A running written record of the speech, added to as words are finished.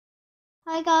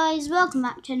Hi guys, welcome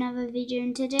back to another video,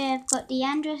 and today I've got the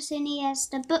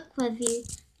Iniesta book review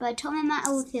by Tom and Matt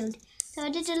Oldfield. So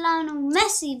I did a Lionel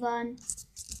Messi one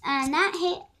and that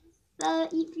hit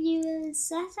the viewers.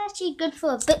 That's actually good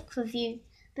for a book review,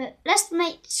 but let's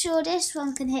make sure this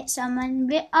one can hit someone.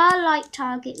 Our like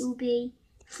target will be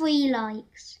 3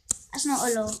 likes. That's not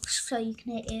a lot, so you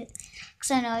can hit it,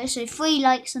 because I know. So 3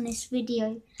 likes on this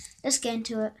video. Let's get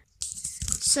into it.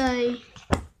 So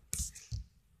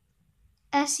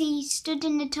as he stood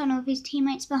in the tunnel with his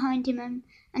teammates behind him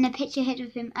and a pitch ahead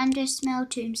of him, Andres smiled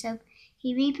to himself.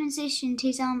 He repositioned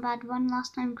his armband one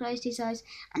last time, closed his eyes.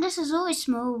 Andres was always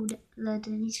smaller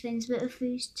than his friends, but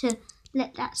refused to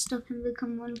let that stop him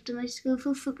become one of the most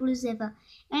skillful footballers ever.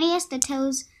 Iniesta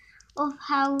tells of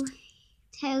how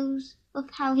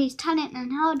his talent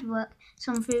and hard work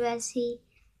shone through as he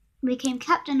became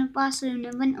captain of Barcelona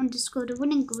and went on to score the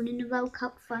winning goal in the World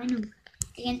Cup final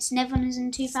against Netherlands in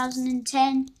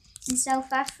 2010 in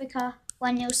South Africa.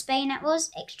 1-0 Spain, that was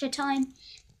extra time.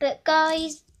 But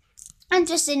guys,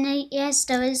 Andres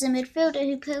Iniesta is a midfielder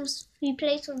who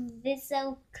plays for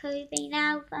Vissel Kobe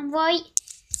now, if I'm right.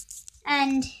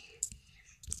 And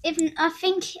I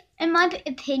think, in my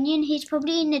opinion, he's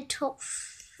probably in the top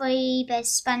 3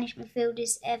 best Spanish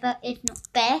midfielders ever, if not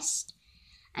best.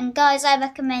 And guys, I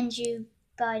recommend you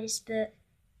buy this book.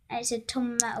 It's a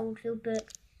Tom and Matt Oldfield book.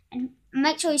 And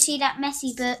make sure you see that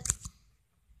Messi book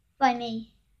by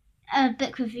me,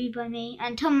 book review by me,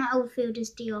 and Tom Oldfield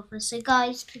is the author. So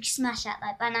guys, please smash that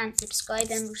like button and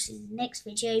subscribe, and we'll see you in the next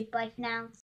video. Bye for now.